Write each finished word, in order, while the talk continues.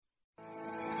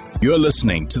You're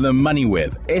listening to the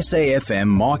MoneyWeb SAFM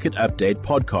Market Update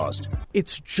podcast.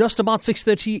 It's just about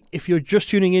 6:30. If you're just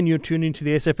tuning in, you're tuning to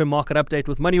the SFM Market Update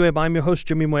with MoneyWeb. I'm your host,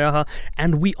 Jimmy Moyaha,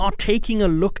 and we are taking a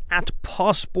look at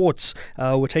passports.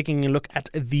 We're taking a look at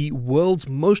the world's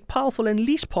most powerful and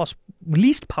least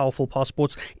powerful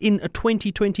passports in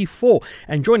 2024.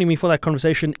 And joining me for that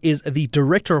conversation is the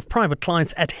Director of Private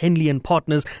Clients at Henley &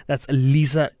 Partners. That's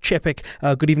Lisa Chepek.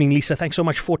 Good evening, Lisa. Thanks so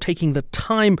much for taking the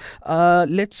time.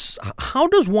 How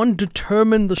does one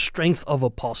determine the strength of a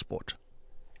passport?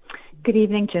 Good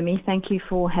evening, Jimmy. Thank you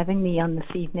for having me on this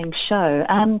evening's show.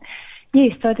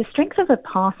 Yes, so the strength of a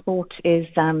passport is,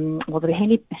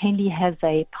 Henley has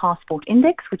a passport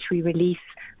index, which we release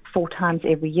 4 times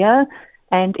every year,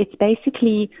 and it's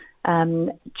basically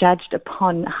judged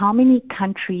upon how many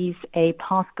countries a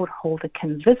passport holder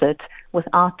can visit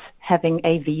without having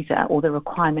a visa or the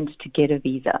requirement to get a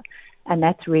visa. And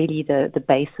that's really the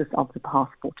basis of the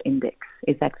passport index,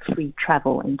 is that free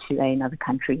travel into another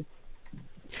country.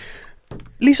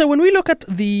 Lisa, when we look at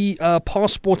the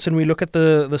passports and we look at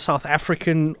the South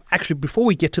African, actually before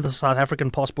we get to the South African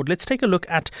passport, let's take a look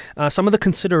at some of the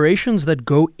considerations that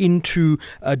go into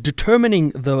determining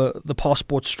the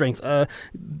passport strength.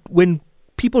 When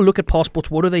people look at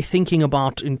passports, what are they thinking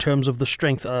about in terms of the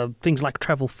strength? Things like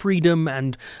travel freedom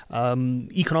and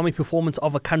economic performance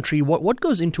of a country. What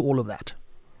goes into all of that?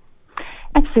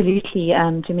 Absolutely,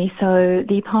 Jimmy. So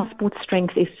the passport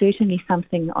strength is certainly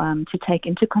something to take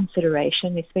into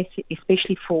consideration,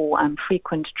 especially for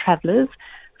frequent travellers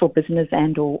for business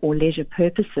and or leisure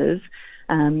purposes.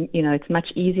 It's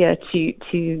much easier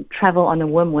to travel on a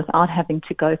whim without having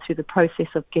to go through the process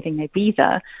of getting a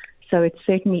visa. So it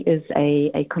certainly is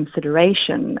a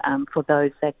consideration for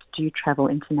those that do travel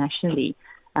internationally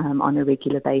on a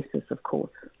regular basis, of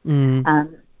course.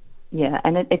 Yeah,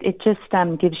 and it just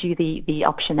gives you the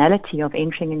optionality of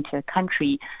entering into a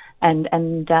country and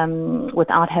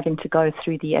without having to go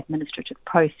through the administrative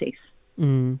process.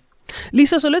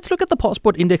 Lisa, so let's look at the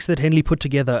passport index that Henley put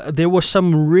together. There were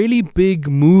some really big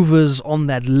movers on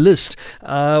that list.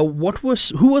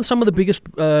 Who were some of the biggest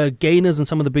gainers and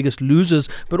some of the biggest losers?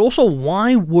 But also,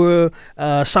 why were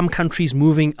some countries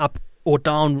moving up or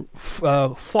down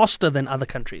faster than other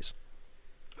countries?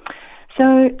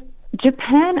 So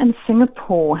Japan and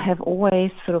Singapore have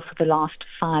always, sort of for the last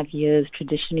 5 years,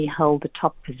 traditionally held the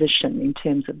top position in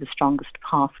terms of the strongest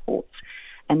passports.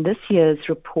 And this year's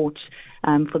report,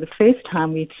 for the first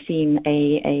time, we've seen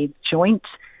a joint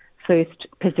first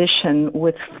position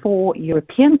with 4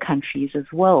 European countries as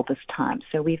well this time.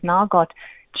 So we've now got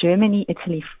Germany,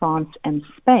 Italy, France, and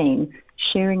Spain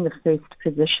sharing the first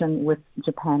position with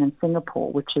Japan and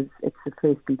Singapore, it's the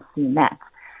first we've seen that.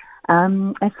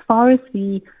 As far as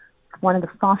one of the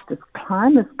fastest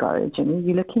climbers go, Jimmy,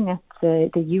 you're looking at the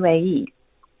UAE.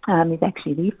 Is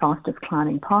actually the fastest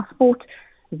climbing passport.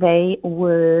 They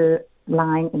were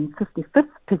lying in 55th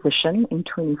position in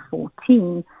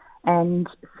 2014, and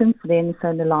since then, so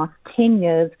in the last 10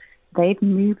 years, they've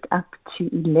moved up to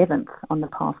 11th on the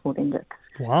passport index.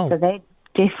 Wow. So they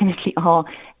definitely are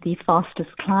the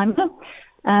fastest climber.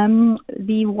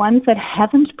 The ones that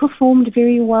haven't performed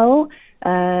very well,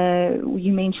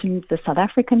 you mentioned the South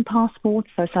African passport.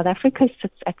 So South Africa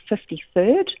sits at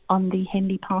 53rd on the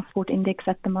Henley Passport Index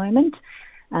at the moment.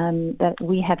 That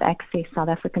we have access, South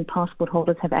African passport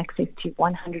holders have access to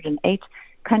 108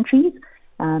 countries,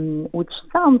 which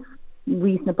sounds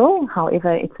reasonable.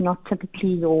 However, it's not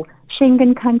typically your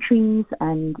Schengen countries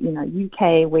and,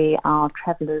 UK where our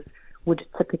travellers would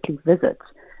typically visit.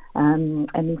 And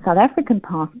the South African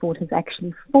passport has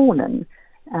actually fallen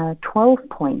 12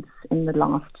 points in the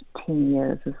last 10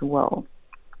 years as well.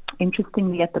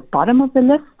 Interestingly, at the bottom of the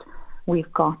list,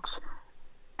 we've got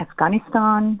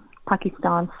Afghanistan,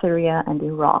 Pakistan, Syria, and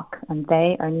Iraq, and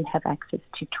they only have access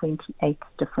to 28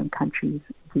 different countries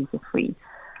visa-free.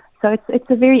 So it's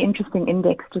a very interesting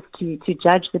index just to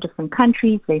judge the different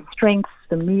countries, their strengths,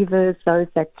 the movers, those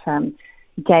that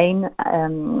gain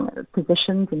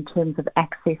positions in terms of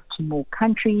access to more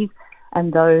countries,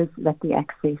 and those that the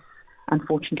access,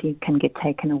 unfortunately, can get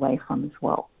taken away from as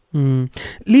well.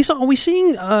 Lisa, are we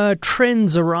seeing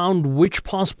trends around which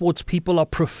passports people are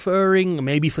preferring,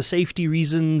 maybe for safety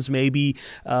reasons, maybe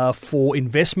for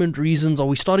investment reasons? Are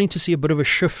we starting to see a bit of a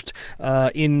shift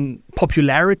in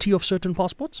popularity of certain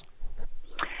passports?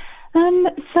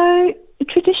 So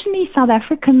traditionally, South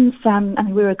Africans,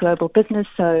 we're a global business,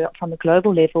 so from a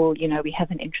global level, we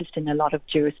have an interest in a lot of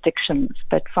jurisdictions.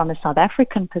 But from a South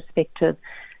African perspective,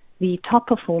 the top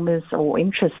performers or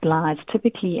interest lies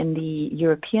typically in the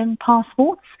European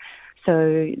passports.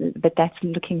 But that's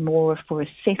looking more for a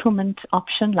settlement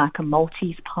option, like a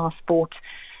Maltese passport,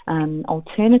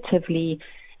 Alternatively,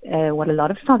 what a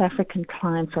lot of South African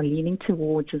clients are leaning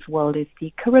towards as well is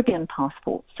the Caribbean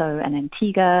passport, so an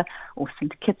Antigua or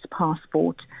St. Kitts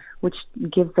passport, which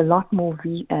gives a lot more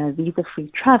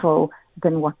visa-free travel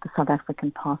than what the South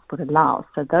African passport allows.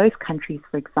 So those countries,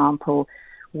 for example,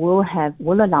 will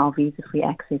allow visa-free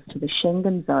access to the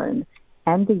Schengen zone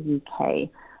and the UK,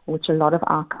 which a lot of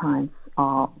our clients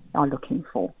are looking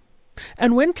for.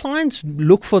 And when clients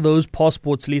look for those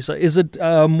passports, Lisa, is it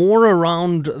more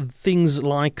around things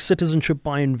like citizenship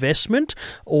by investment,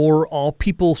 or are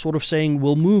people sort of saying,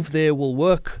 we'll move there, we'll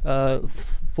work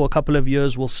for a couple of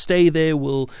years, we'll stay there,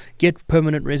 we'll get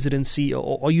permanent residency?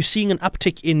 Or are you seeing an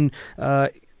uptick in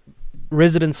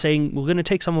residents saying, we're going to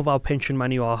take some of our pension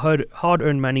money or our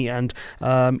hard-earned money and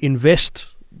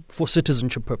invest for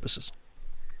citizenship purposes?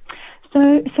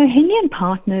 So Henley &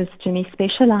 Partners, Jimmy,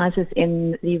 specializes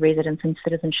in the residence and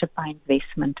citizenship by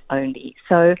investment only.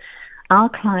 So our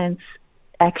clients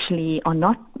actually are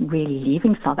not really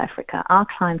leaving South Africa. Our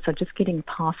clients are just getting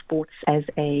passports as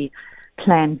a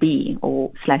plan B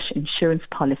or / insurance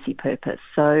policy purpose.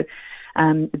 So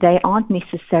they aren't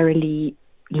necessarily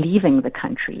leaving the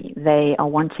country. They are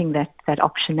wanting that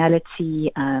optionality,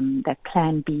 that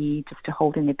plan B, just to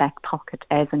hold in their back pocket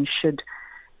as and should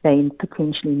they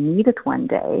potentially need it one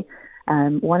day.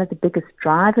 One of the biggest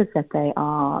drivers that they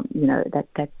are,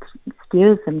 that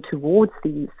steers them towards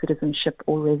the citizenship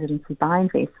or residency by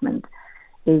investment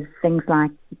is things like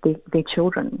their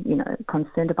children,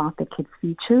 concerned about their kids'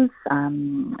 futures,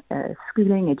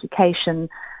 schooling, education.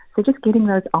 So just getting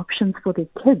those options for their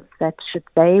kids that should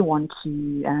they want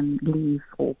to leave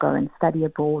or go and study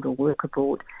abroad or work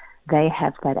abroad, they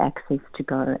have that access to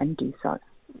go and do so.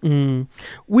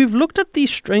 We've looked at the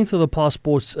strength of the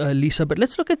passports, Lisa, but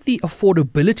let's look at the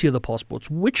affordability of the passports.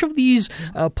 Which of these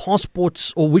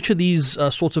passports or which of these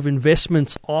sorts of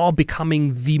investments are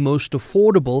becoming the most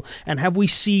affordable? And have we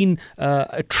seen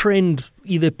a trend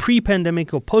either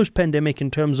pre-pandemic or post-pandemic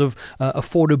in terms of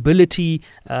affordability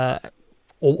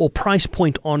or price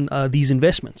point on these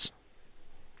investments?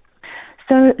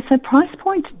 So price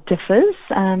point differs.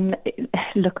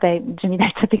 Look, Jimmy,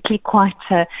 they're typically quite.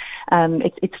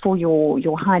 It's for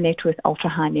your high net worth, ultra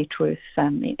high net worth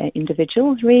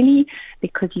individuals, really,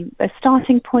 because a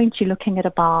starting point you're looking at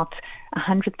about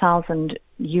 $100,000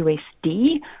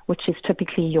 USD, which is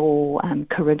typically your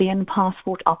Caribbean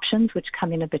passport options, which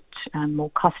come in a bit more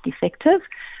cost effective.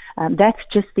 That's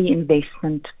just the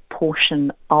investment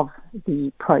portion of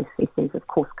the process. There's, of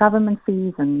course, government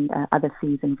fees and other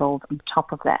fees involved on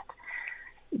top of that.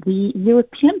 The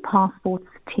European passports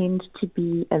tend to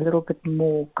be a little bit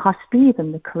more costly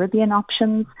than the Caribbean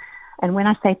options. And when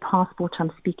I say passport,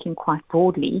 I'm speaking quite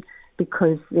broadly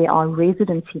because there are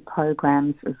residency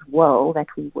programs as well that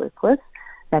we work with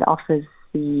that offers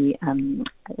the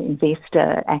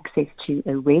investor access to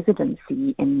a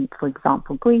residency in, for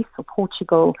example, Greece or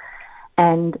Portugal.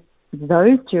 And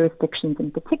those jurisdictions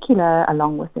in particular,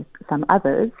 along with some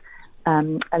others,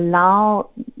 allow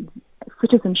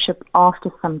citizenship after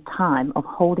some time of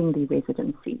holding the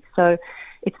residency. So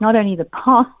it's not only the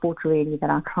passport really that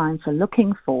our clients are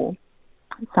looking for.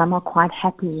 Some are quite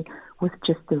happy with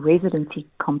just the residency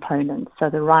component. So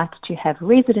the right to have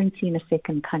residency in a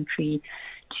second country,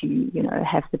 to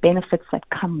have the benefits that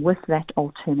come with that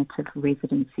alternative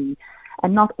residency.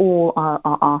 And not all are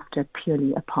after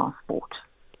purely a passport.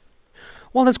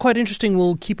 Well, that's quite interesting.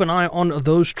 We'll keep an eye on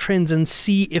those trends and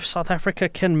see if South Africa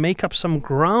can make up some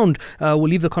ground. We'll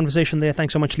leave the conversation there.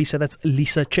 Thanks so much, Lisa. That's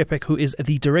Lisa Chepek, who is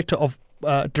the Director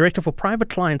for Private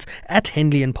Clients at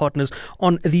Henley & Partners,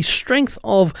 on the strength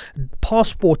of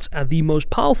passports, the most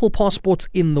powerful passports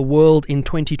in the world in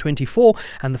 2024,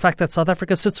 and the fact that South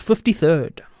Africa sits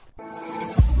 53rd.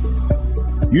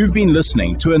 You've been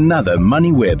listening to another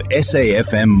MoneyWeb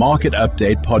SAFM Market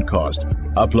Update podcast,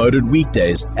 uploaded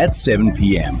weekdays at 7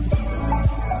 p.m.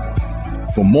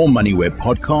 For more MoneyWeb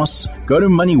podcasts, go to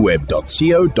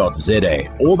moneyweb.co.za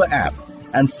or the app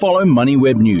and follow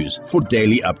MoneyWeb News for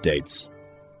daily updates.